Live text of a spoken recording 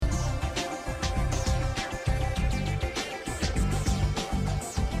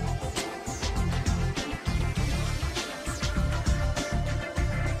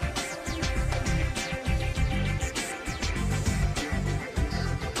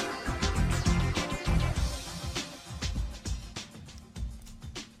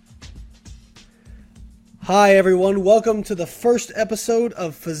Hi everyone, welcome to the first episode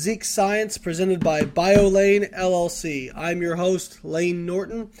of Physique Science presented by BioLane LLC. I'm your host, Lane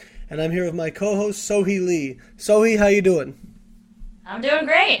Norton, and I'm here with my co-host, Sohee Lee. Sohee, how you doing? I'm doing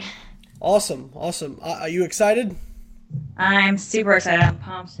great. Awesome. Are you excited? I'm super excited. I'm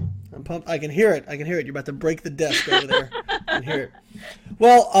pumped. I'm pumped. I can hear it. You're about to break the desk over there. I can hear it.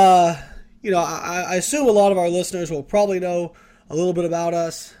 Well, I assume a lot of our listeners will probably know a little bit about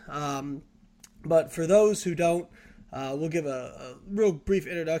us. But for those who don't, we'll give a real brief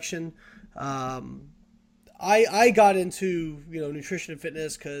introduction. I got into nutrition and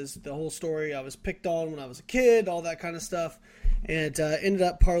fitness because the whole story, I was picked on when I was a kid, all that kind of stuff, and ended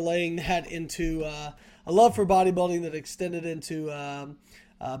up parlaying that into a love for bodybuilding that extended into a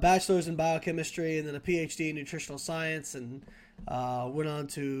bachelor's in biochemistry and then a PhD in nutritional science, and went on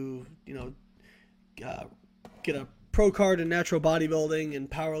to get a pro card in natural bodybuilding and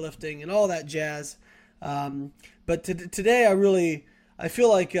powerlifting and all that jazz. But today I feel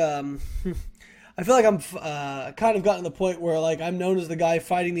like I'm kind of gotten to the point where I'm known as the guy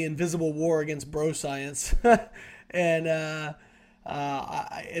fighting the invisible war against bro science. And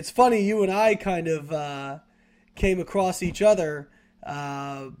it's funny, you and I kind of came across each other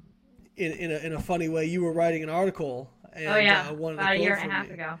in a funny way. You were writing an article. And, about a year and a half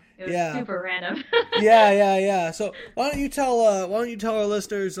ago. It was super random. Yeah. So why don't you tell our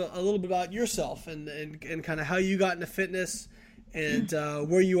listeners a little bit about yourself and kind of how you got into fitness and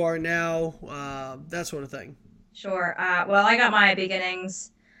where you are now, that sort of thing. Sure. Well, I got my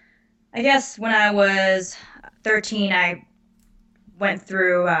beginnings, I guess, when I was 13. I went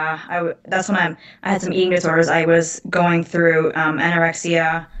through. That's when I had some eating disorders. I was going through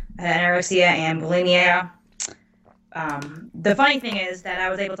anorexia and bulimia. The funny thing is that I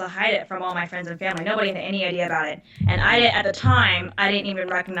was able to hide it from all my friends and family. Nobody had any idea about it. And at the time, I didn't even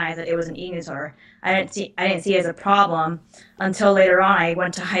recognize that it was an eating disorder. I didn't see it as a problem until later on. I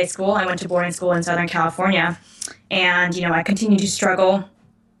went to high school. I went to boarding school in Southern California. And, I continued to struggle.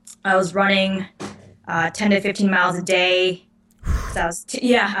 I was running 10 to 15 miles a day. So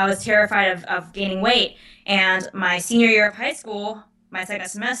I was terrified of gaining weight. And my senior year of high school, my second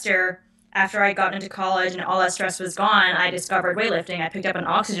semester, after I got into college and all that stress was gone, I discovered weightlifting. I picked up an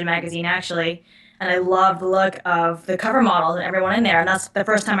Oxygen magazine, actually, and I loved the look of the cover models and everyone in there. And that's the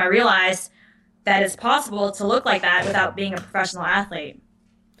first time I realized that it's possible to look like that without being a professional athlete.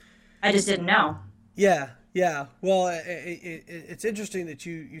 I just didn't know. Yeah. Well, it's interesting that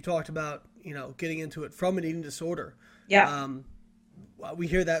you talked about, getting into it from an eating disorder. Yeah. We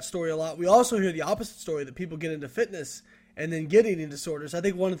hear that story a lot. We also hear the opposite story, that people get into fitness and then get eating disorders. I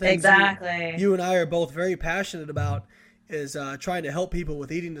think one of the things you and I are both very passionate about is trying to help people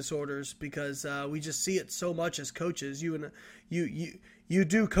with eating disorders, because we just see it so much as coaches. You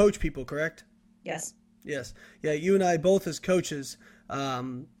do coach people, correct? Yes. Yeah, you and I both as coaches,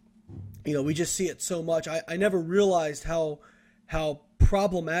 we just see it so much. I never realized how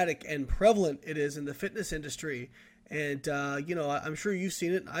problematic and prevalent it is in the fitness industry. And, I'm sure you've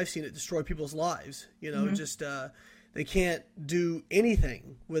seen it, and I've seen it destroy people's lives, just they can't do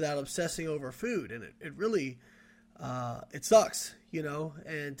anything without obsessing over food, and it really it sucks,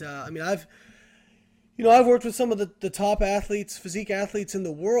 And I've worked with some of the top athletes, physique athletes in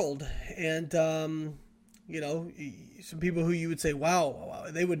the world, and some people who you would say, wow,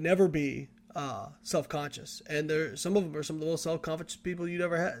 they would never be self-conscious, and some of them are some of the most self-conscious people you'd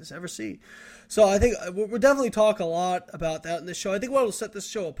ever see. So I think we'll definitely talk a lot about that in this show. I think what will set this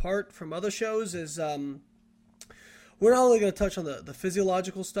show apart from other shows is we're not only going to touch on the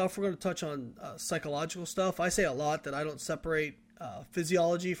physiological stuff, we're going to touch on psychological stuff. I say a lot that I don't separate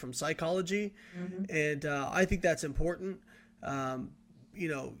physiology from psychology, and I think that's important. You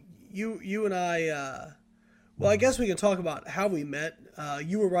and I, well, I guess we can talk about how we met.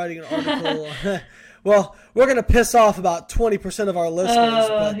 You were writing an article. Well, we're going to piss off about 20% of our listeners,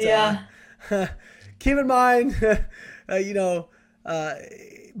 but keep in mind, but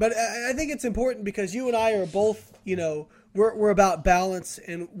I think it's important because you and I are both, we're about balance,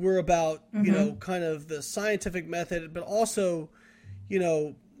 and we're about, kind of the scientific method, but also,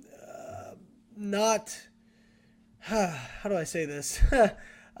 not, how do I say this?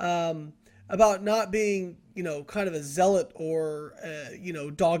 About not being, kind of a zealot or,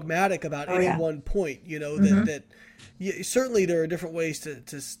 dogmatic about any one point, that certainly there are different ways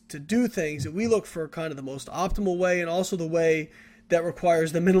to do things, and we look for kind of the most optimal way, and also the way that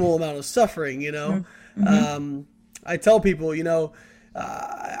requires the minimal amount of suffering, I tell people, yes,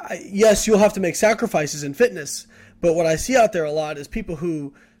 you'll have to make sacrifices in fitness, But what I see out there a lot is people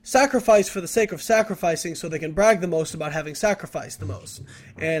who sacrifice for the sake of sacrificing so they can brag the most about having sacrificed the most.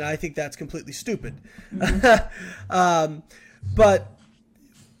 And I think that's completely stupid. Mm-hmm. But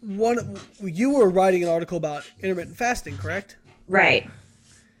you were writing an article about intermittent fasting, correct? Right.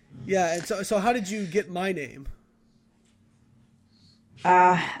 Yeah, and so how did you get my name?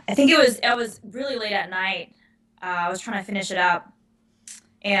 I think I was really late at night. I was trying to finish it up.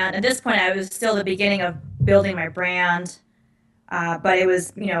 And at this point, I was still the beginning of building my brand. But it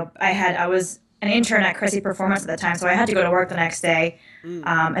was, I was an intern at Cressy Performance at the time, so I had to go to work the next day.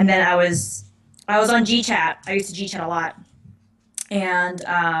 And then I was on GChat. I used to GChat a lot. And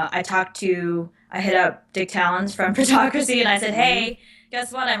I hit up Dick Talons from Photocracy, and I said, hey,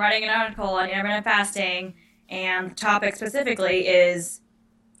 guess what? I'm writing an article on intermittent fasting, and the topic specifically is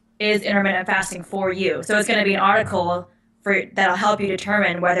intermittent fasting for you? So it's going to be an article that'll help you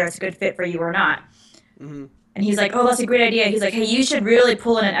determine whether it's a good fit for you or not. Mm-hmm. And he's like, oh, that's a great idea. He's like, hey, you should really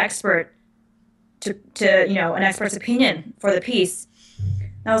pull in an expert to an expert's opinion for the piece.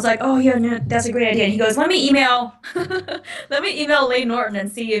 And I was like, oh, yeah, no, that's a great idea. And he goes, let me email Lee Norton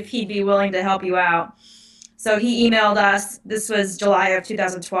and see if he'd be willing to help you out. So he emailed us. This was July of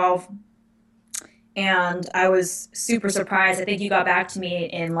 2012. And I was super surprised. I think you got back to me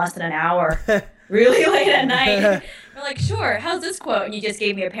in less than an hour, really late at night. We're like, sure, how's this quote? And you just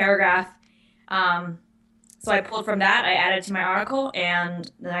gave me a paragraph. So I pulled from that, I added to my article,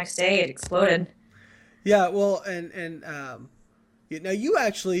 and the next day it exploded. Yeah, well, and now you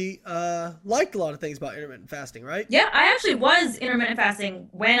actually liked a lot of things about intermittent fasting, right? Yeah, I actually was intermittent fasting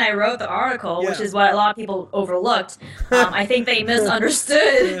when I wrote the article, which is what a lot of people overlooked. I think they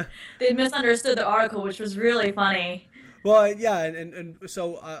misunderstood. Yeah. They misunderstood the article, which was really funny. Well, yeah, and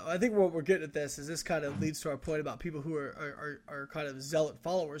so I think what we're getting at this kind of leads to our point about people who are kind of zealot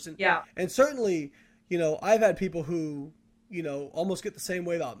followers, and certainly, I've had people who, almost get the same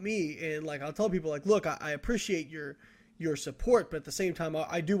way about me, and like I'll tell people like, look, I appreciate your support, but at the same time,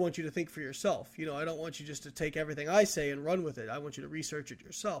 I do want you to think for yourself. I don't want you just to take everything I say and run with it. I want you to research it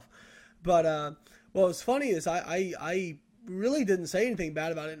yourself. But what's funny is I really didn't say anything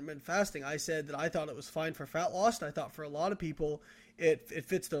bad about intermittent fasting. I said that I thought it was fine for fat loss. I thought for a lot of people it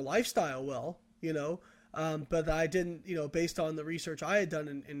fits their lifestyle well, but I didn't, based on the research I had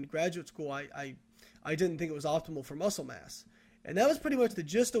done in graduate school, I didn't think it was optimal for muscle mass. And that was pretty much the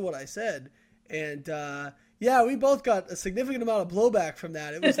gist of what I said. And yeah, we both got a significant amount of blowback from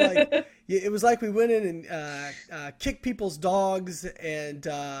that. It was like we went in and kicked people's dogs and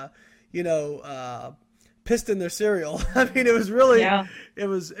pissed in their cereal. I mean, it was really, it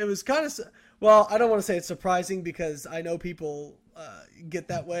was kind of, well, I don't want to say it's surprising because I know people get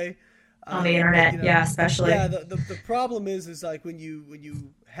that way. On the internet, especially. Yeah, the problem is like when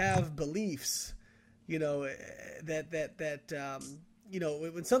you have beliefs, when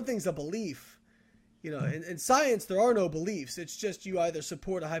something's a belief, in science there are no beliefs. It's just you either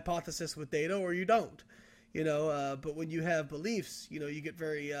support a hypothesis with data or you don't. But when you have beliefs, you get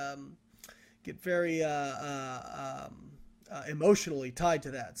very emotionally tied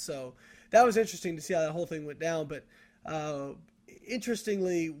to that. So that was interesting to see how that whole thing went down. But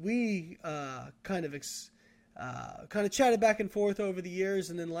interestingly, we kind of chatted back and forth over the years,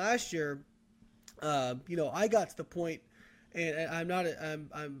 and then last year, I got to the point, and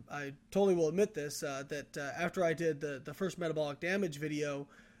I totally will admit this, that after I did the first metabolic damage video,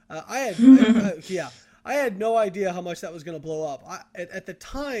 I had no idea how much that was going to blow up. At the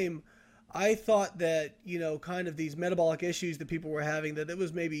time, I thought that, kind of these metabolic issues that people were having, that it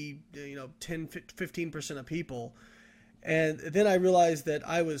was maybe, 10, 15% of people. And then I realized that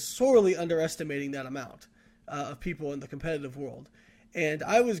I was sorely underestimating that amount of people in the competitive world. And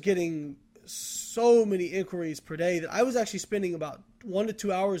I was getting so many inquiries per day that I was actually spending about 1 to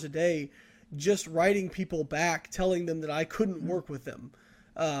 2 hours a day just writing people back, telling them that I couldn't work with them,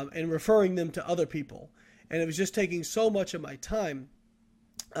 and referring them to other people. And it was just taking so much of my time.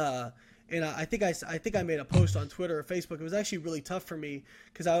 And I think I made a post on Twitter or Facebook. It was actually really tough for me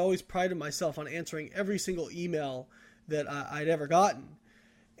because I always prided myself on answering every single email that I'd ever gotten.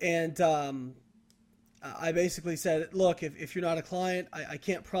 And I basically said, look, if you're not a client, I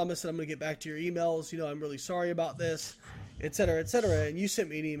can't promise that I'm going to get back to your emails. I'm really sorry about this, et cetera, et cetera. And you sent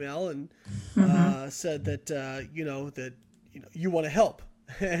me an email and said that, you want to help.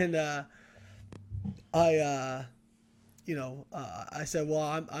 And I said,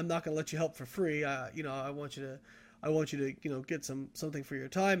 well, I'm not going to let you help for free. I want you to get something for your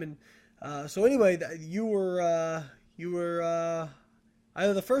time. And so anyway, you were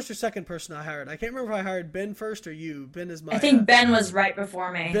either the first or second person I hired. I can't remember if I hired Ben first or you. Ben is my. I think Ben was right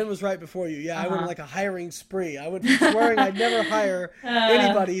before me. Ben was right before you. Yeah, I went on like a hiring spree. I went from swearing I'd never hire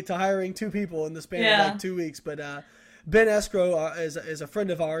anybody to hiring 2 people in the span of like 2 weeks. But Ben Escrow is a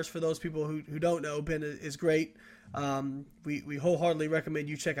friend of ours. For those people who don't know, Ben is great. We wholeheartedly recommend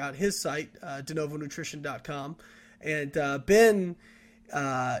you check out his site, denovonutrition.com. And Ben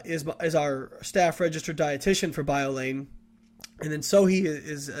is our staff registered dietitian for BioLane. And then Sohee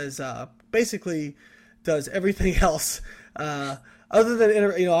is basically does everything else other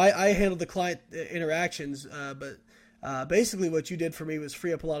than I handled the client interactions, but basically what you did for me was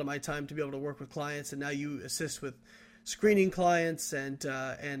free up a lot of my time to be able to work with clients, and now you assist with screening clients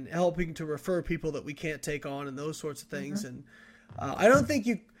and helping to refer people that we can't take on and those sorts of things. And I don't think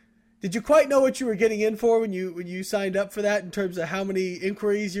did you quite know what you were getting in for when you signed up for that in terms of how many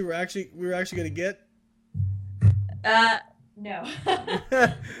inquiries we were actually going to get? No.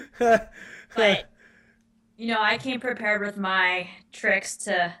 But, I came prepared with my tricks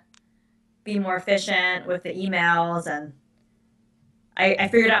to be more efficient with the emails, and I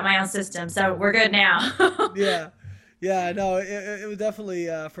figured out my own system, so we're good now. Yeah, no, it was definitely,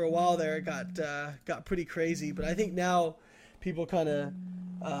 for a while there, it got pretty crazy, but I think now people kind of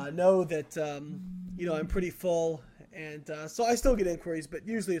know that, I'm pretty full. And so I still get inquiries, but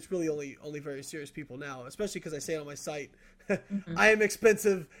usually it's really only very serious people now, especially because I say on my site, I am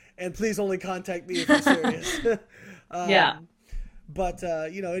expensive, and please only contact me if you're serious. Yeah. But,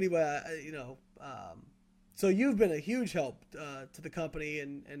 anyway, so you've been a huge help to the company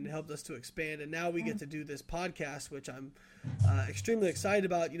and helped us to expand. And now we get to do this podcast, which I'm extremely excited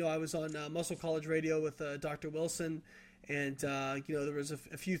about. I was on Muscle College Radio with Dr. Wilson, and, there was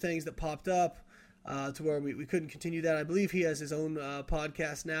a few things that popped up. To where we couldn't continue that. I believe he has his own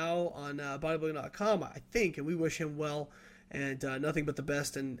podcast now on bodybuilding.com, I think, and we wish him well and nothing but the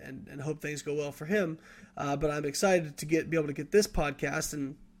best and hope things go well for him. But I'm excited to be able to get this podcast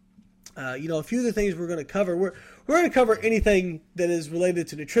and a few of the things we're going to cover. We're going to cover anything that is related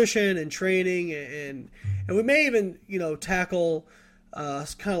to nutrition and training, and we may even tackle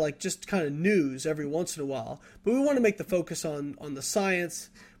kind of news every once in a while. But we want to make the focus on the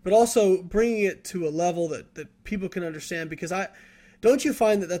science, but also bringing it to a level that people can understand, because don't you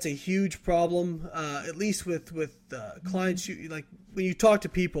find that that's a huge problem, at least with clients, like when you talk to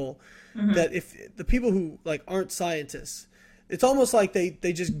people, that if the people who aren't scientists, it's almost like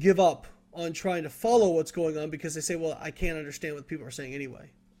they just give up on trying to follow what's going on because they say, well, I can't understand what people are saying anyway.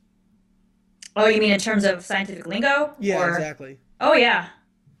 Oh, you mean in terms of scientific lingo? Yeah, exactly. Oh, yeah.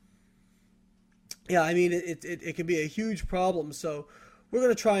 Yeah, I mean, it can be a huge problem, so we're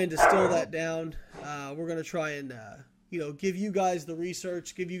going to try and distill that down. We're going to try and, give you guys the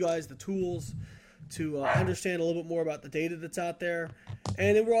research, give you guys the tools to understand a little bit more about the data that's out there.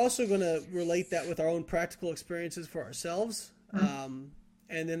 And then we're also going to relate that with our own practical experiences for ourselves, and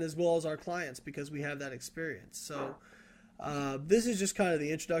then as well as our clients, because we have that experience. So this is just kind of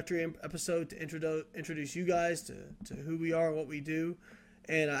the introductory episode to introduce you guys to who we are and what we do.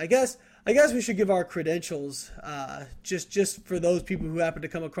 And I guess we should give our credentials just for those people who happen to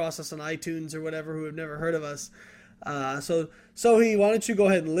come across us on iTunes or whatever who have never heard of us. So Sohee, why don't you go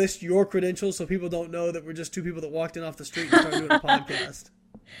ahead and list your credentials so people don't know that we're just 2 people that walked in off the street and started doing a podcast.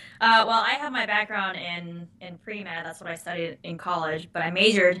 Well, I have my background in pre-med. That's what I studied in college, but I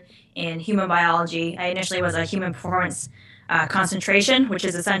majored in human biology. I initially was a human performance concentration, which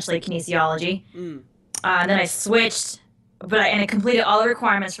is essentially kinesiology. And then I switched, and I completed all the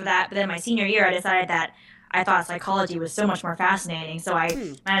requirements for that. But then my senior year, I decided that I thought psychology was so much more fascinating. So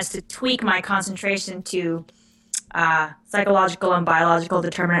I managed to tweak my concentration to psychological and biological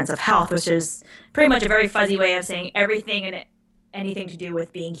determinants of health, which is pretty much a very fuzzy way of saying everything and anything to do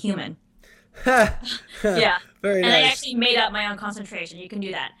with being human. Yeah. Very and nice. I actually made up my own concentration. You can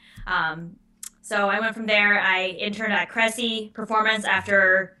do that. So I went from there. I interned at Cressy Performance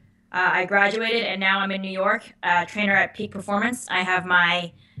after I graduated, and now I'm in New York, trainer at Peak Performance. I have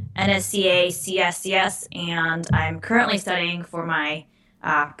my NSCA CSCS, and I'm currently studying for my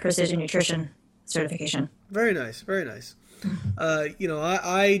precision nutrition certification. Very nice, very nice. I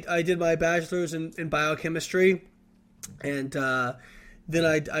did my bachelor's in biochemistry, and then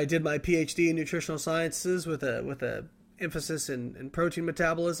I did my PhD in nutritional sciences with a emphasis in protein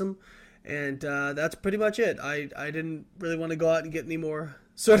metabolism, and that's pretty much it. I didn't really want to go out and get any more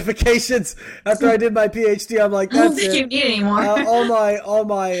certifications after I did my PhD. I'm like, I don't that's think you it. need any more. All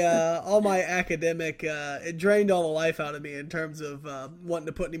my academic, it drained all the life out of me in terms of wanting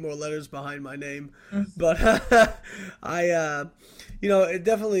to put any more letters behind my name. But it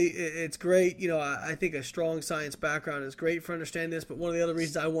definitely, it's great. I think a strong science background is great for understanding this. But one of the other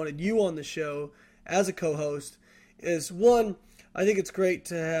reasons I wanted you on the show as a co-host is, one, I think it's great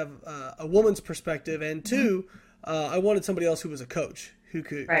to have a woman's perspective, and two, I wanted somebody else who was a coach who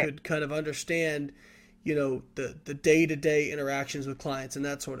could kind of understand, the day-to-day interactions with clients and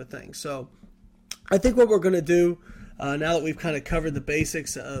that sort of thing. So I think what we're going to do, now that we've kind of covered the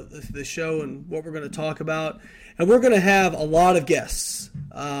basics of the show and what we're going to talk about, and we're going to have a lot of guests.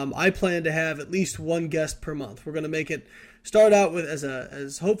 I plan to have at least one guest per month. We're going to make it start out with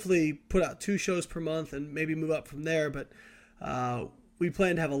as hopefully put out 2 shows per month and maybe move up from there. But we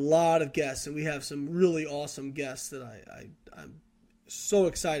plan to have a lot of guests, and we have some really awesome guests that I'm so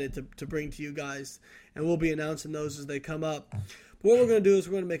excited to bring to you guys, and we'll be announcing those as they come up. But what we're going to do is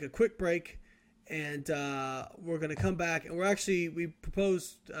we're going to make a quick break, and we're going to come back, and we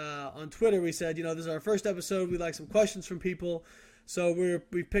proposed on Twitter, we said, this is our first episode, we'd like some questions from people, so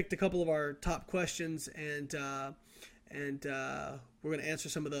we've picked a couple of our top questions, and we're going to answer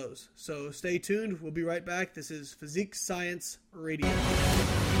some of those. So stay tuned, we'll be right back. This is Physique Science Radio.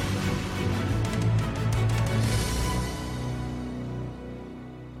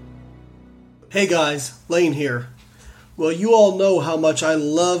 Hey guys, Lane here. Well, you all know how much I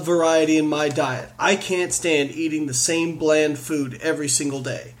love variety in my diet. I can't stand eating the same bland food every single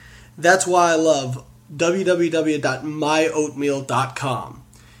day. That's why I love www.myoatmeal.com.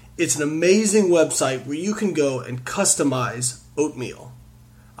 It's an amazing website where you can go and customize oatmeal.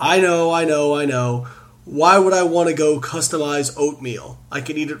 I know. Why would I want to go customize oatmeal? I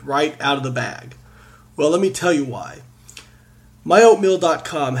can eat it right out of the bag. Well, let me tell you why.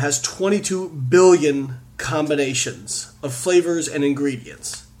 MyOatmeal.com has 22 billion combinations of flavors and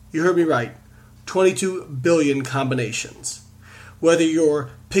ingredients. You heard me right. 22 billion combinations. Whether you're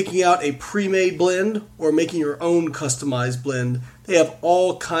picking out a pre-made blend or making your own customized blend, they have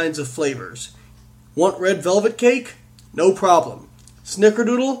all kinds of flavors. Want red velvet cake? No problem.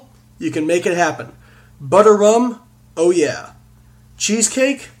 Snickerdoodle? You can make it happen. Butter rum? Oh yeah.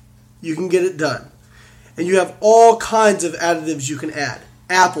 Cheesecake? You can get it done. And you have all kinds of additives you can add.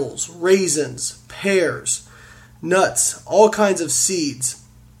 Apples, raisins, pears, nuts, all kinds of seeds.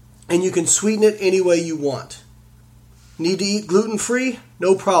 And you can sweeten it any way you want. Need to eat gluten-free?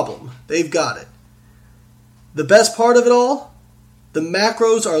 No problem. They've got it. The best part of it all? The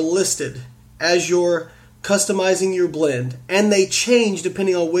macros are listed as you're customizing your blend, and they change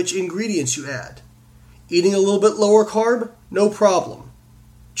depending on which ingredients you add. Eating a little bit lower carb? No problem.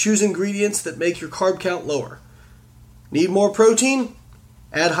 Choose ingredients that make your carb count lower. Need more protein?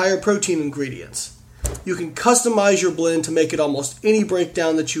 Add higher protein ingredients. You can customize your blend to make it almost any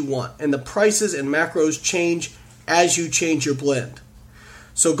breakdown that you want, and the prices and macros change as you change your blend.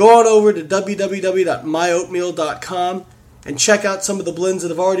 So go on over to www.myoatmeal.com and check out some of the blends that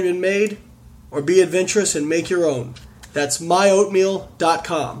have already been made, or be adventurous and make your own. That's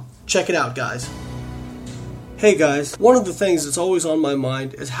myoatmeal.com. Check it out, guys. Hey guys, one of the things that's always on my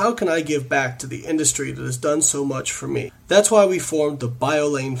mind is how can I give back to the industry that has done so much for me? That's why we formed the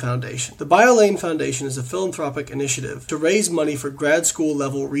BioLane Foundation. The BioLane Foundation is a philanthropic initiative to raise money for grad school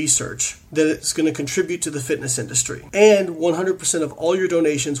level research that is going to contribute to the fitness industry. And 100% of all your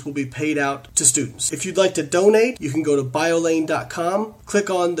donations will be paid out to students. If you'd like to donate, you can go to biolane.com, click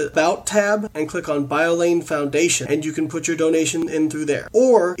on the About tab, and click on BioLane Foundation, and you can put your donation in through there.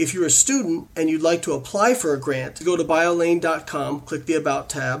 Or if you're a student and you'd like to apply for a grant, go to biolane.com, click the About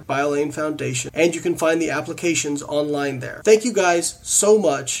tab, BioLane Foundation, and you can find the applications online there. Thank you guys so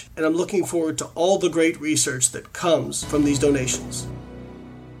much, and I'm looking forward to all the great research that comes from these donations.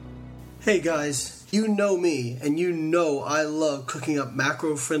 Hey guys, you know me, and you know I love cooking up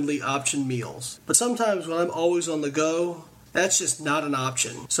macro-friendly option meals. But sometimes when I'm always on the go, that's just not an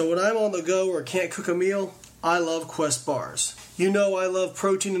option. So when I'm on the go or can't cook a meal, I love Quest bars. You know I love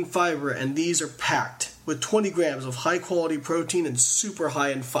protein and fiber, and these are packed with 20 grams of high-quality protein and super high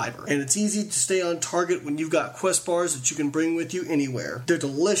in fiber. And it's easy to stay on target when you've got Quest bars that you can bring with you anywhere. They're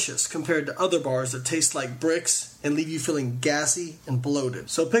delicious compared to other bars that taste like bricks and leave you feeling gassy and bloated.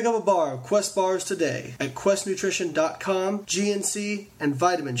 So pick up a bar of Quest bars today at questnutrition.com, GNC, and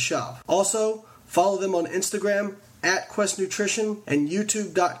Vitamin Shop. Also, follow them on Instagram at Quest Nutrition and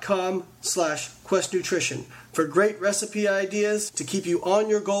youtube.com/Quest Nutrition for great recipe ideas to keep you on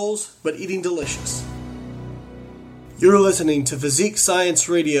your goals but eating delicious. You're listening to Physique Science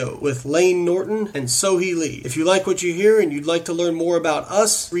Radio with Lane Norton and Sohee Lee. If you like what you hear and you'd like to learn more about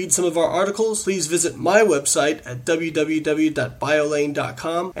us, read some of our articles, please visit my website at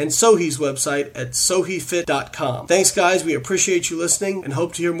www.biolane.com and Sohee's website at soheefit.com. Thanks, guys. We appreciate you listening and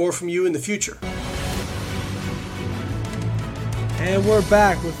hope to hear more from you in the future. And we're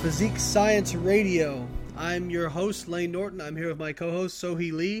back with Physique Science Radio. I'm your host, Lane Norton. I'm here with my co-host,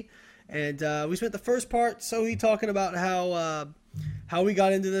 Sohee Lee. And we spent the first part, Sohee, talking about how we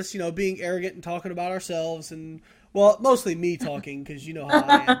got into this, being arrogant and talking about ourselves, and well, mostly me talking because you know how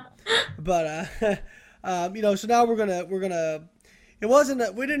I am. But so now we're gonna. It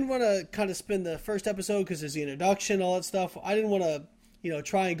wasn't. We didn't want to kind of spend the first episode because there's the introduction, all that stuff. I didn't want to,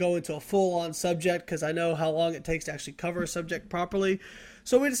 try and go into a full-on subject because I know how long it takes to actually cover a subject properly.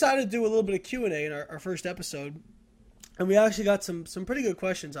 So we decided to do a little bit of Q&A in our first episode. And we actually got some pretty good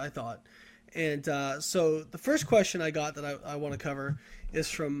questions, I thought. And so the first question I got that I want to cover is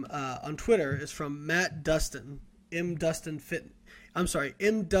from on Twitter is from Matt Dustin, M Dustin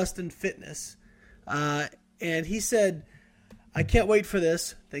Fitness, and he said, "I can't wait for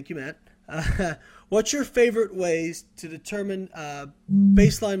this." Thank you, Matt. What's your favorite ways to determine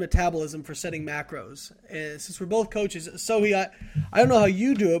baseline metabolism for setting macros? And since we're both coaches, Sohee, I don't know how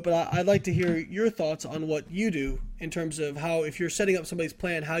you do it, but I'd like to hear your thoughts on what you do in terms of how, if you're setting up somebody's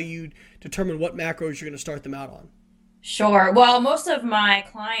plan, how you determine what macros you're going to start them out on. Sure. Well, most of my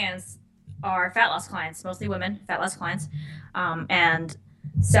clients are fat loss clients, mostly women, fat loss clients. And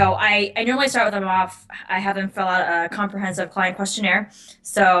so I normally start with them off. I have them fill out a comprehensive client questionnaire.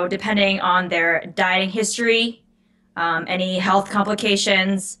 So depending on their dieting history, any health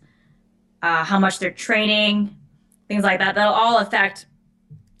complications, how much they're training, things like that, that'll all affect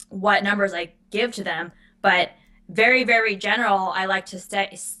what numbers I give to them. But very, very general, I like to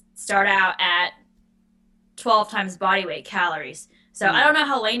start out at 12 times body weight calories. So I don't know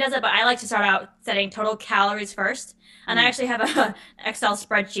how Lane does it, but I like to start out setting total calories first. And I actually have an Excel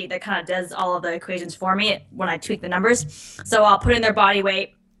spreadsheet that kind of does all of the equations for me when I tweak the numbers. So I'll put in their body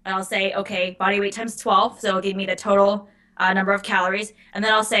weight, and I'll say, okay, body weight times 12. So it'll give me the total number of calories. And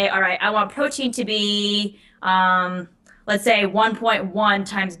then I'll say, all right, I want protein to be, let's say 1.1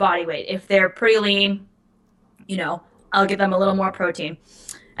 times body weight. If they're pretty lean, I'll give them a little more protein.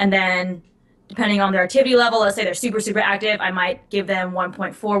 And then depending on their activity level, let's say they're super, super active, I might give them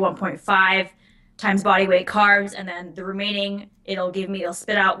 1.4, 1.5 times body weight carbs, and then the remaining, it'll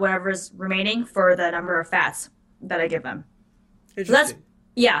spit out whatever's remaining for the number of fats that I give them. Interesting.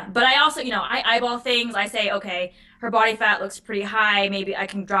 So but I also, I eyeball things. I say, okay, her body fat looks pretty high. Maybe I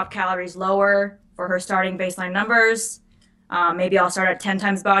can drop calories lower for her starting baseline numbers. Maybe I'll start at 10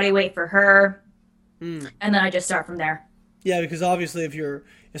 times body weight for her. And then I just start from there. Yeah, because obviously if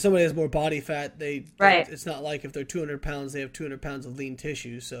somebody has more body fat, it's not like if they're 200 pounds, they have 200 pounds of lean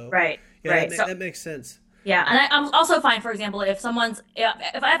tissue. So that makes sense. Yeah, and I'm also fine, for example, if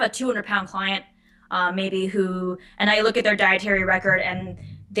I have a 200-pound client, and I look at their dietary record and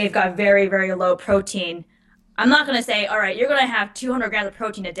they've got very, very low protein, I'm not going to say, all right, you're going to have 200 grams of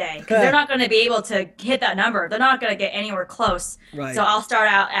protein a day, because they're not going to be able to hit that number. They're not going to get anywhere close. Right. So I'll start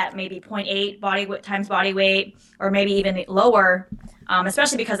out at maybe 0.8 times body weight, or maybe even lower,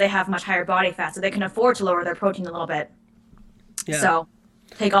 especially because they have much higher body fat, so they can afford to lower their protein a little bit. Yeah. So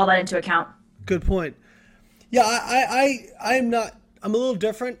take all that into account. Good point. Yeah, I'm a little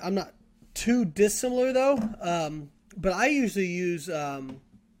different. I'm not too dissimilar though, but I usually use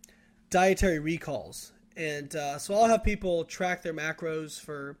dietary recalls. And so I'll have people track their macros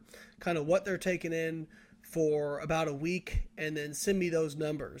for kind of what they're taking in for about a week, and then send me those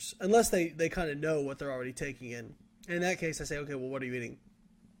numbers, unless they kind of know what they're already taking in. In that case, I say, okay, well, what are you eating?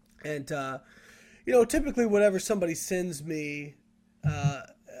 And, typically whatever somebody sends me,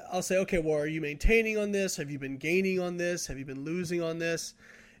 I'll say, okay, well, are you maintaining on this? Have you been gaining on this? Have you been losing on this?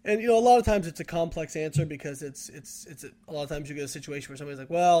 And, a lot of times it's a complex answer, because it's a lot of times you get a situation where somebody's like,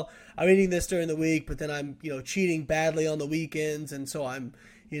 well, I'm eating this during the week, but then I'm, cheating badly on the weekends. And so I'm,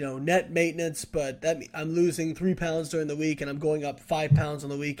 net maintenance, but I'm losing 3 pounds during the week and I'm going up 5 pounds on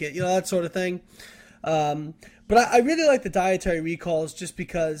the weekend, that sort of thing. But I really like the dietary recalls just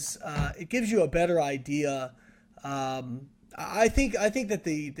because it gives you a better idea. I think that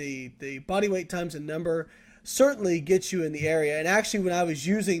the body weight times a number certainly gets you in the area. And actually, when I was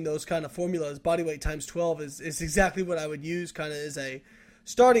using those kind of formulas, body weight times 12 is exactly what I would use kind of as a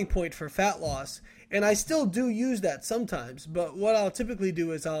starting point for fat loss. And I still do use that sometimes. But what I'll typically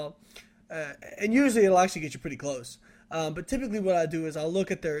do is and usually it'll actually get you pretty close. But typically what I do is I'll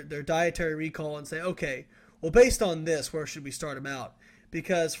look at their dietary recall and say, okay, well, based on this, where should we start them out?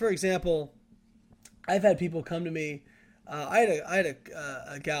 Because, for example, I've had people come to me. I had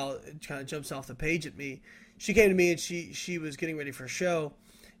a gal kind of jumps off the page at me. She came to me and she was getting ready for a show,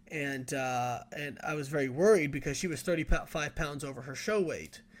 and I was very worried because she was 35 pounds over her show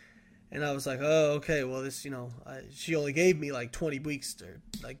weight. And I was like, oh, okay, well, this, she only gave me like 20 weeks or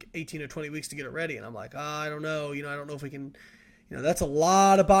like 18 or 20 weeks to get it ready. And I'm like, I don't know, I don't know if we can, that's a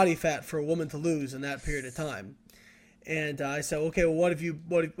lot of body fat for a woman to lose in that period of time. And I said, okay, well,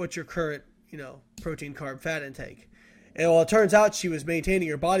 what's your current, protein, carb, fat intake? And well, it turns out she was maintaining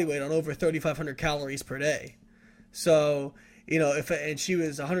her body weight on over 3,500 calories per day. So, and she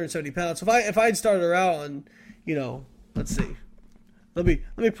was 170 pounds. So if I'd started her out on, let's see. Let me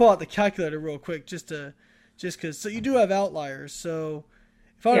pull out the calculator real quick just because. So you do have outliers. So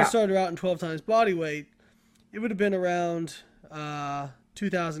if I would have started out in 12 times body weight, it would have been around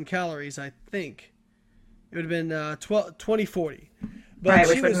 2,000 calories, I think. It would have been 2040. But right,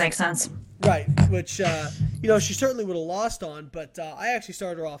 which would make sense. Right, which she certainly would have lost on. But I actually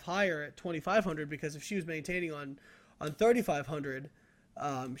started her off higher at 2,500 because if she was maintaining on 3,500,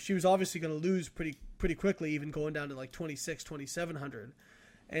 she was obviously going to lose pretty quickly, even going down to like 2,700.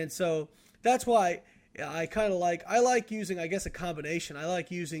 And so that's why I like using, I guess, a combination. I like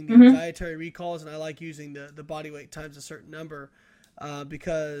using the dietary recalls, and I like using the body weight times a certain number,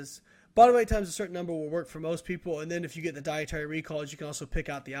 because body weight times a certain number will work for most people. And then if you get the dietary recalls, you can also pick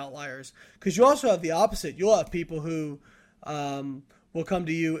out the outliers, because you also have the opposite. You'll have people who will come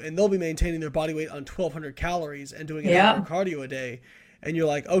to you and they'll be maintaining their body weight on 1,200 calories and doing an hour of cardio a day. And you're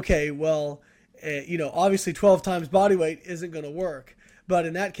like, okay, well, obviously 12 times body weight isn't going to work. But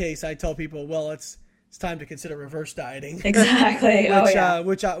in that case, I tell people, well, it's time to consider reverse dieting. Exactly.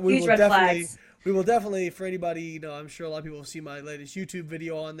 We will definitely, for anybody, I'm sure a lot of people will see my latest YouTube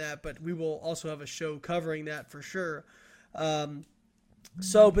video on that, but we will also have a show covering that for sure.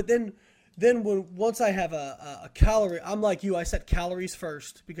 But then once I have a calorie, I'm like you, I set calories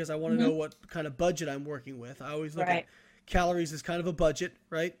first because I want to know what kind of budget I'm working with. I always look at calories as kind of a budget,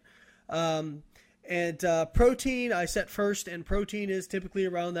 right? And protein I set first, and protein is typically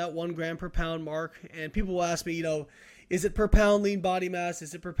around that 1 gram per pound mark. And people will ask me, is it per pound lean body mass?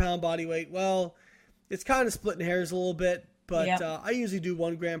 Is it per pound body weight? Well, it's kind of splitting hairs a little bit, but I usually do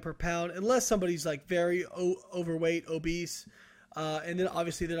 1 gram per pound unless somebody's like very overweight, obese. And then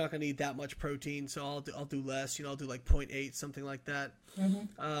obviously they're not going to need that much protein, so I'll do less. I'll do like 0.8, something like that.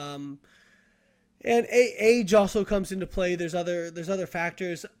 And age also comes into play. There's other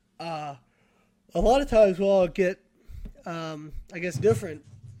factors. A lot of times I'll get, I guess, different,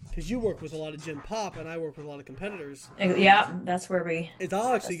 because you work with a lot of gym pop and I work with a lot of competitors. Yeah, that's where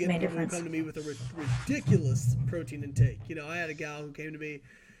I'll actually get people who come to me with a ridiculous protein intake. I had a gal who came to me.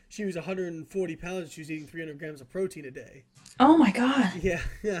 She was 140 pounds. She was eating 300 grams of protein a day. Oh my God. Yeah.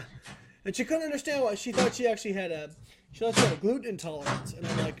 And she couldn't understand why. She thought she actually had a gluten intolerance. And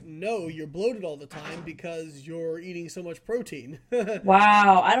I'm like, no, you're bloated all the time because you're eating so much protein.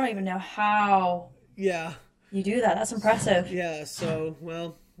 Wow. I don't even know how you do that. That's impressive. Yeah. So,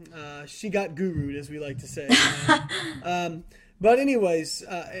 well, she got guru'd, as we like to say. But anyways,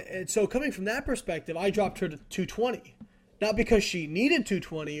 so coming from that perspective, I dropped her to 220. Not because she needed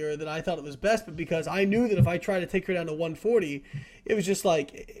 220 or that I thought it was best, but because I knew that if I tried to take her down to 140, it was just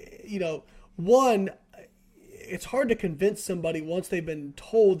like, one, it's hard to convince somebody once they've been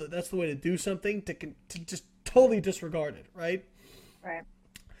told that that's the way to do something to just totally disregard it, right? Right.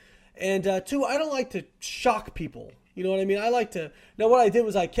 And two, I don't like to shock people. You know what I mean? Now what I did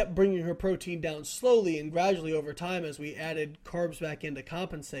was I kept bringing her protein down slowly and gradually over time as we added carbs back in to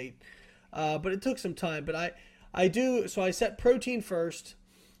compensate. But it took some time. But so I set protein first,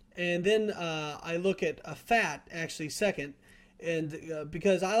 and then I look at a fat actually second. And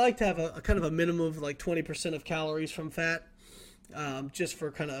because I like to have a kind of a minimum of like 20% of calories from fat, just for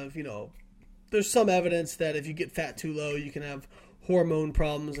kind of, there's some evidence that if you get fat too low, you can have hormone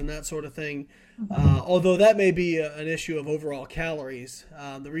problems and that sort of thing. Although that may be an issue of overall calories.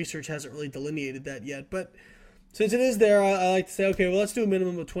 The research hasn't really delineated that yet. But since it is there, I like to say, okay, well, let's do a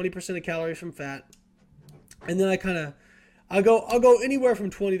minimum of 20% of calories from fat. And then I'll go anywhere from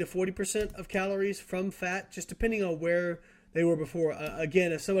 20 to 40% of calories from fat, just depending on where they were before.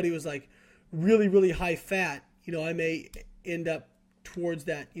 Again, if somebody was like really, really high fat, I may end up towards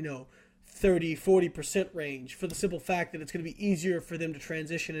that, 30, 40% range, for the simple fact that it's going to be easier for them to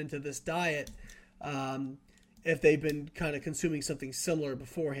transition into this diet if they've been kind of consuming something similar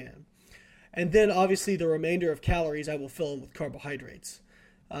beforehand. And then obviously the remainder of calories I will fill in with carbohydrates.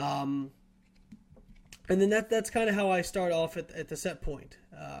 And then that's kind of how I start off at the set point,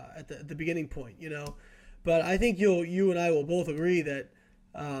 at the beginning point, But I think you and I will both agree that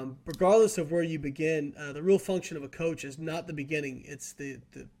regardless of where you begin, the real function of a coach is not the beginning. It's the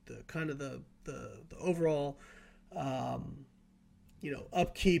kind of the overall,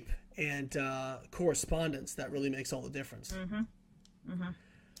 upkeep and correspondence that really makes all the difference. Mm-hmm. Mm-hmm.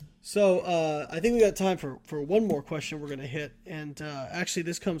 So I think we got time for one more question we're going to hit, and actually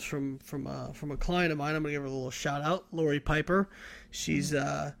this comes from a client of mine. I'm going to give her a little shout out, Lori Piper. She's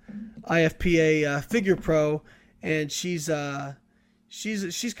IFPA figure pro, and she's kind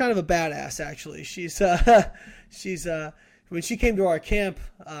of a badass actually. She's when she came to our camp,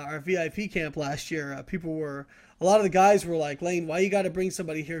 our VIP camp last year, a lot of the guys were like, Lane, why you got to bring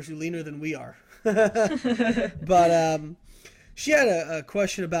somebody here who's leaner than we are? But she had a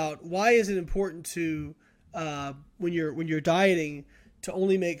question about why is it important to when you're dieting to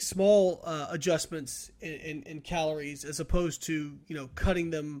only make small adjustments in calories as opposed to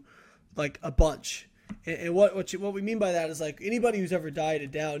cutting them like a bunch. And what we mean by that is, like, anybody who's ever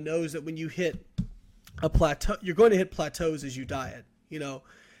dieted down knows that when you hit a plateau, you're going to hit plateaus as you diet.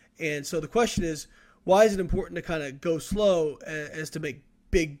 And so the question is, why is it important to kind of go slow as to make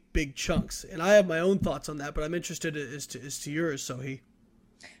big chunks? And I have my own thoughts on that, but I'm interested as to yours, Sohee.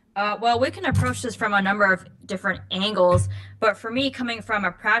 Well, we can approach this from a number of different angles, but for me, coming from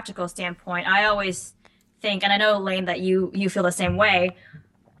a practical standpoint, I always think, and I know, Lane, that you feel the same way,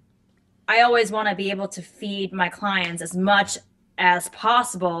 I always want to be able to feed my clients as much as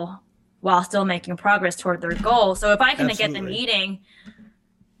possible while still making progress toward their goal. So if I can get them eating,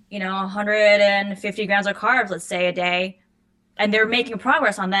 150 grams of carbs, let's say, a day, and they're making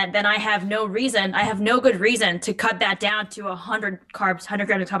progress on that, then I have no good reason to cut that down to 100 grams of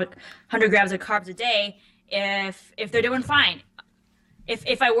carbs a day if they're doing fine.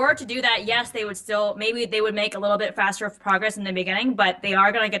 If I were to do that, yes, maybe they would make a little bit faster progress in the beginning, but they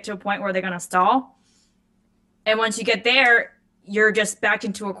are going to get to a point where they're going to stall. And once you get there, you're just backed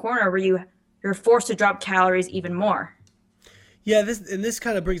into a corner where you're forced to drop calories even more. Yeah, this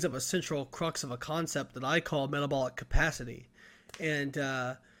kind of brings up a central crux of a concept that I call metabolic capacity. And,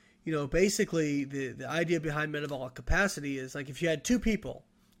 basically the idea behind metabolic capacity is, like, if you had two people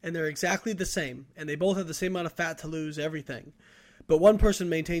and they're exactly the same and they both have the same amount of fat to lose, everything, but one person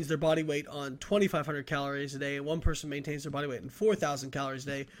maintains their body weight on 2,500 calories a day and one person maintains their body weight on 4,000 calories a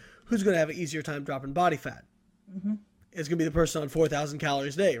day, who's going to have an easier time dropping body fat? Mm-hmm. It's going to be the person on 4,000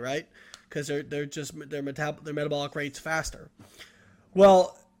 calories a day, right? Because their metabolic rate's faster.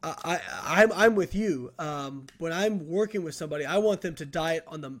 Well, I'm with you. When I'm working with somebody, I want them to diet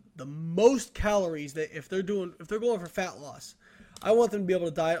on the most calories that if they're going for fat loss, I want them to be able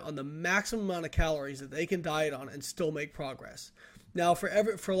to diet on the maximum amount of calories that they can diet on and still make progress. Now, for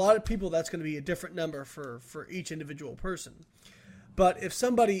a lot of people, that's going to be a different number for each individual person. But if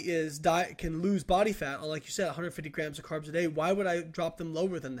somebody can lose body fat on, like you said, 150 grams of carbs a day, why would I drop them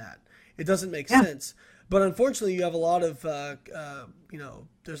lower than that? It doesn't make sense. But unfortunately, you have a lot of,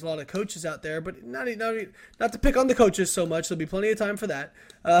 there's a lot of coaches out there, but not to pick on the coaches so much. There'll be plenty of time for that.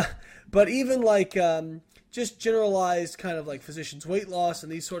 But even like just generalized kind of like physicians' weight loss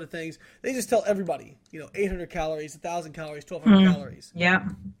and these sort of things, they just tell everybody, 800 calories, 1,000 calories, 1,200 calories. Yeah.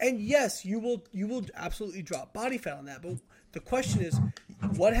 And yes, you will absolutely drop body fat on that. But the question is,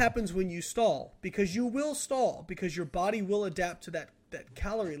 what happens when you stall? Because you will stall because your body will adapt to that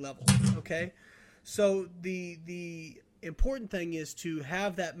calorie level. Okay. So the important thing is to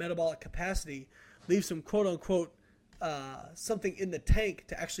have that metabolic capacity, leave some quote unquote something in the tank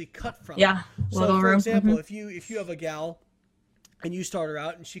to actually cut from. Yeah. So for example, if you have a gal and you start her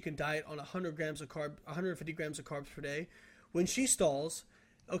out and she can diet on 150 grams of carbs per day, when she stalls,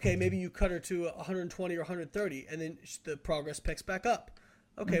 okay, maybe you cut her to 120 or 130, and then the progress picks back up.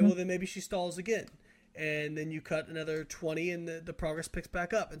 Okay, well then maybe she stalls again. And then you cut another 20 and the progress picks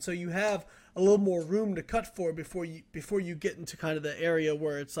back up. And so you have a little more room to cut for before you get into kind of the area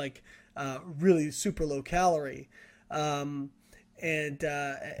where it's like really super low calorie. And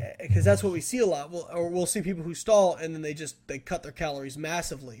because that's what we see a lot. We'll see people who stall and then they cut their calories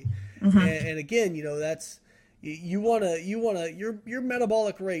massively. And again, that's your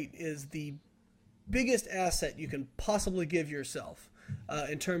metabolic rate is the biggest asset you can possibly give yourself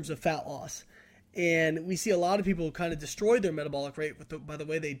in terms of fat loss. And we see a lot of people kind of destroy their metabolic rate by the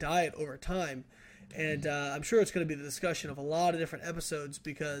way they diet over time. And I'm sure it's going to be the discussion of a lot of different episodes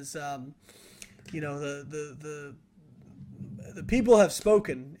because, the people have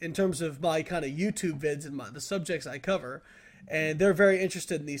spoken in terms of my kind of YouTube vids and the subjects I cover. And they're very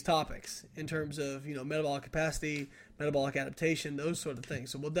interested in these topics in terms of, metabolic capacity, metabolic adaptation, those sort of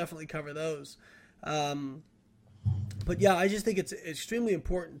things. So we'll definitely cover those. But yeah, I just think it's extremely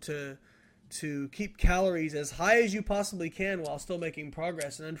important to to keep calories as high as you possibly can while still making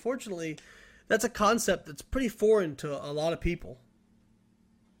progress. And unfortunately, that's a concept that's pretty foreign to a lot of people.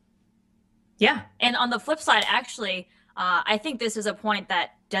 Yeah. And on the flip side, actually, I think this is a point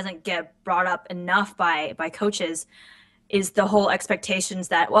that doesn't get brought up enough by coaches, is the whole expectations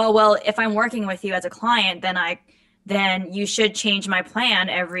that, well, if I'm working with you as a client, then you should change my plan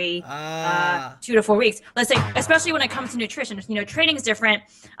every 2 to 4 weeks. Let's say, especially when it comes to nutrition. Training is different,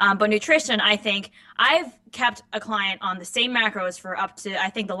 but nutrition, I think I've kept a client on the same macros for up to, I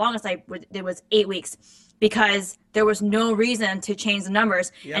think the longest I did was 8 weeks, because there was no reason to change the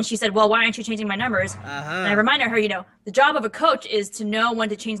numbers. Yep. And she said, well, why aren't you changing my numbers? And I reminded her, the job of a coach is to know when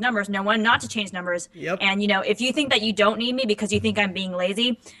to change numbers, know when not to change numbers. Yep. And, if you think that you don't need me because you think I'm being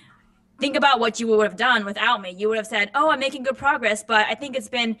lazy, think about what you would have done without me. You would have said, oh, I'm making good progress, but I think it's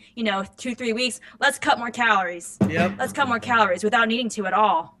been, 2-3 weeks. Let's cut more calories. Yep. Let's cut more calories without needing to at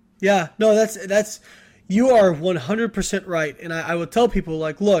all. Yeah, no, that's you are 100% right. And I would tell people,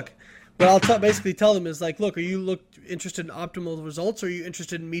 look, what I'll basically tell them is look, are you interested in optimal results, or are you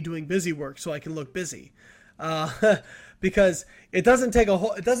interested in me doing busy work so I can look busy? Because it doesn't take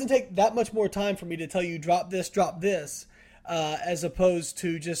that much more time for me to tell you drop this, as opposed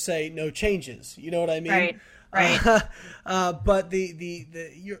to just say no changes. You know what I mean? Right. But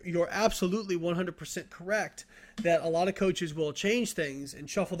you're absolutely 100% correct that a lot of coaches will change things and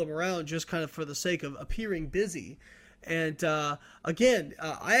shuffle them around just kind of for the sake of appearing busy. And again,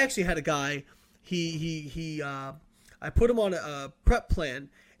 I actually had a guy. I put him on a prep plan,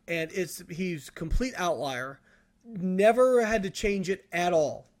 and he's complete outlier. Never had to change it at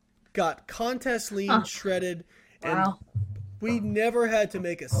all. Got contest lean, shredded, and we never had to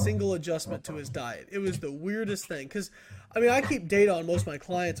make a single adjustment to his diet. It was the weirdest thing, because I keep data on most of my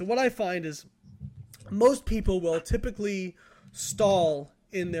clients, and what I find is most people will typically stall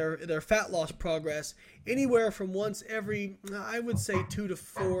in their fat loss progress anywhere from once every, I would say, 2 to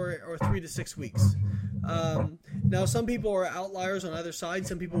 4 or 3 to 6 weeks. Now, some people are outliers on either side.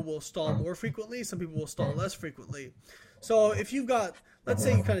 Some people will stall more frequently. Some people will stall less frequently. So if you've got, let's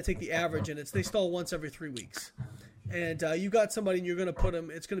say you kind of take the average, and they stall once every 3 weeks. And you've got somebody, and you're going to put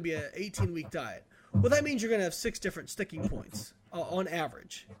them, it's going to be an 18-week diet. Well, that means you're going to have 6 different sticking points on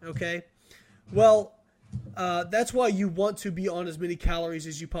average, okay? Well, that's why you want to be on as many calories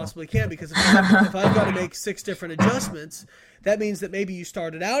as you possibly can, because if I've got to make 6 different adjustments, that means that maybe you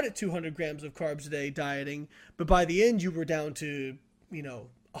started out at 200 grams of carbs a day dieting, but by the end you were down to,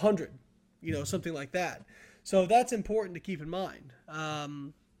 100, something like that. So that's important to keep in mind.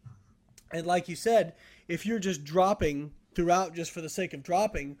 And like you said, if you're just dropping throughout just for the sake of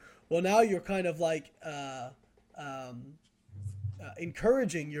dropping, well, now you're kind of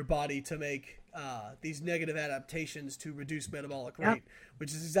encouraging your body to make these negative adaptations to reduce metabolic rate,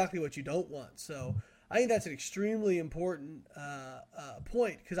 which is exactly what you don't want. So I think that's an extremely important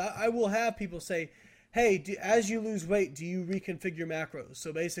point, because I will have people say, hey, as you lose weight, do you reconfigure macros?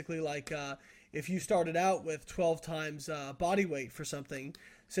 So basically, if you started out with 12 times body weight for something,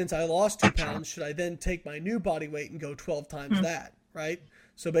 since I lost 2 pounds, should I then take my new body weight and go 12 times that, right?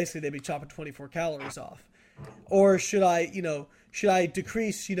 So basically they'd be chopping 24 calories off. Or should I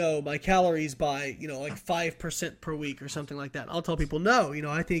decrease, my calories by, 5% per week or something like that? I'll tell people, no,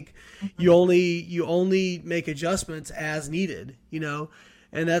 I think you only make adjustments as needed,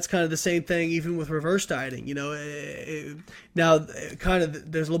 and that's kind of the same thing even with reverse dieting. Now kind of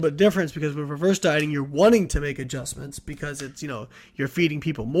there's a little bit of difference, because with reverse dieting, you're wanting to make adjustments because it's, you're feeding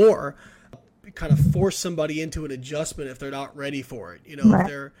people more. Kind of force somebody into an adjustment if they're not ready for it.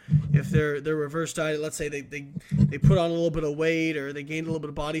 If they're reverse diet, let's say they put on a little bit of weight, or they gained a little bit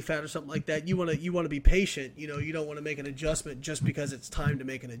of body fat or something like that. You want to be patient. You don't want to make an adjustment just because it's time to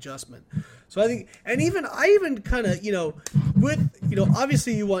make an adjustment. So I think, and I even kind of,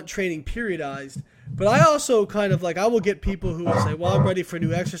 obviously you want training periodized, but I also kind of I will get people who will say, well, I'm ready for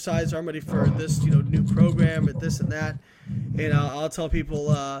new exercise, or I'm ready for this, new program, or this and that. And I'll tell people,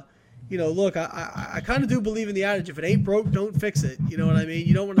 look, I kind of do believe in the adage, if it ain't broke, don't fix it. You know what I mean?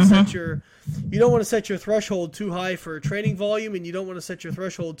 You don't want to set your threshold too high for training volume, and you don't want to set your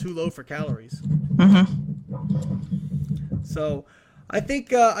threshold too low for calories. So I think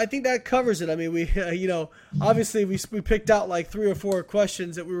that covers it. I mean, we obviously we picked out 3 or 4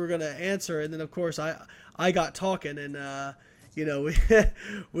 questions that we were going to answer, and then of course I got talking, and we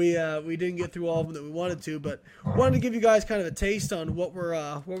didn't get through all of them that we wanted to, but wanted to give you guys kind of a taste on what we're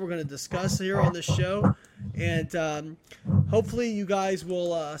going to discuss here on this show, and hopefully you guys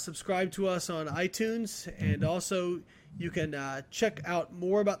will subscribe to us on iTunes, and also you can check out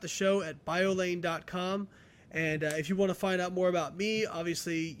more about the show at biolane.com. And if you want to find out more about me,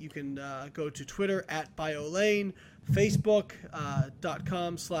 obviously you can go to Twitter at BioLane,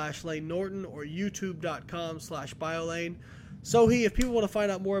 Facebook.com/Lane Norton, or YouTube.com/BioLane. Sohee, if people want to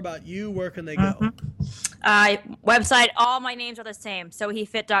find out more about you, where can they go? Website, all my names are the same.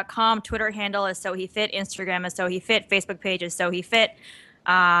 SoheeFit.com. Twitter handle is SoheeFit. Instagram is SoheeFit. Facebook page is SoheeFit.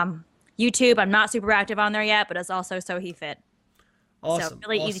 YouTube, I'm not super active on there yet, but it's also SoheeFit. Awesome. So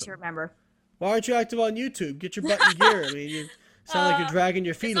really awesome. easy to remember. Why aren't you active on YouTube? Get your butt in gear. I mean, you sound like you're dragging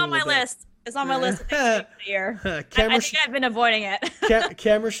your feet a little bit. It's on my list of things to do for the year. I think I've been avoiding it.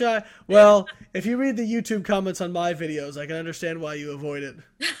 Camera shy? Well, if you read the YouTube comments on my videos, I can understand why you avoid it.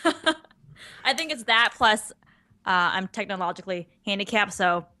 I think it's that, plus I'm technologically handicapped,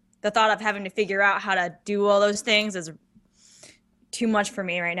 so the thought of having to figure out how to do all those things is too much for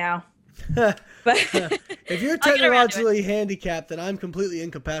me right now. But if you're technologically handicapped, then I'm completely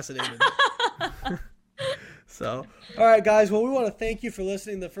incapacitated. So, all right, guys. Well, we want to thank you for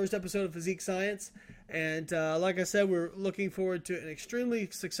listening to the first episode of Physique Science. And like I said, we're looking forward to an extremely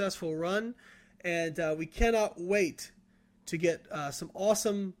successful run. And we cannot wait to get some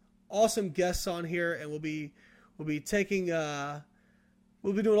awesome guests on here. And we'll be taking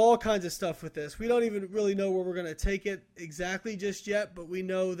we'll be doing all kinds of stuff with this. We don't even really know where we're going to take it exactly just yet, but we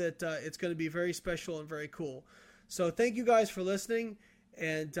know that it's going to be very special and very cool. So thank you guys for listening.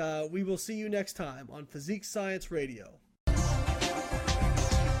 And we will see you next time on Physique Science Radio.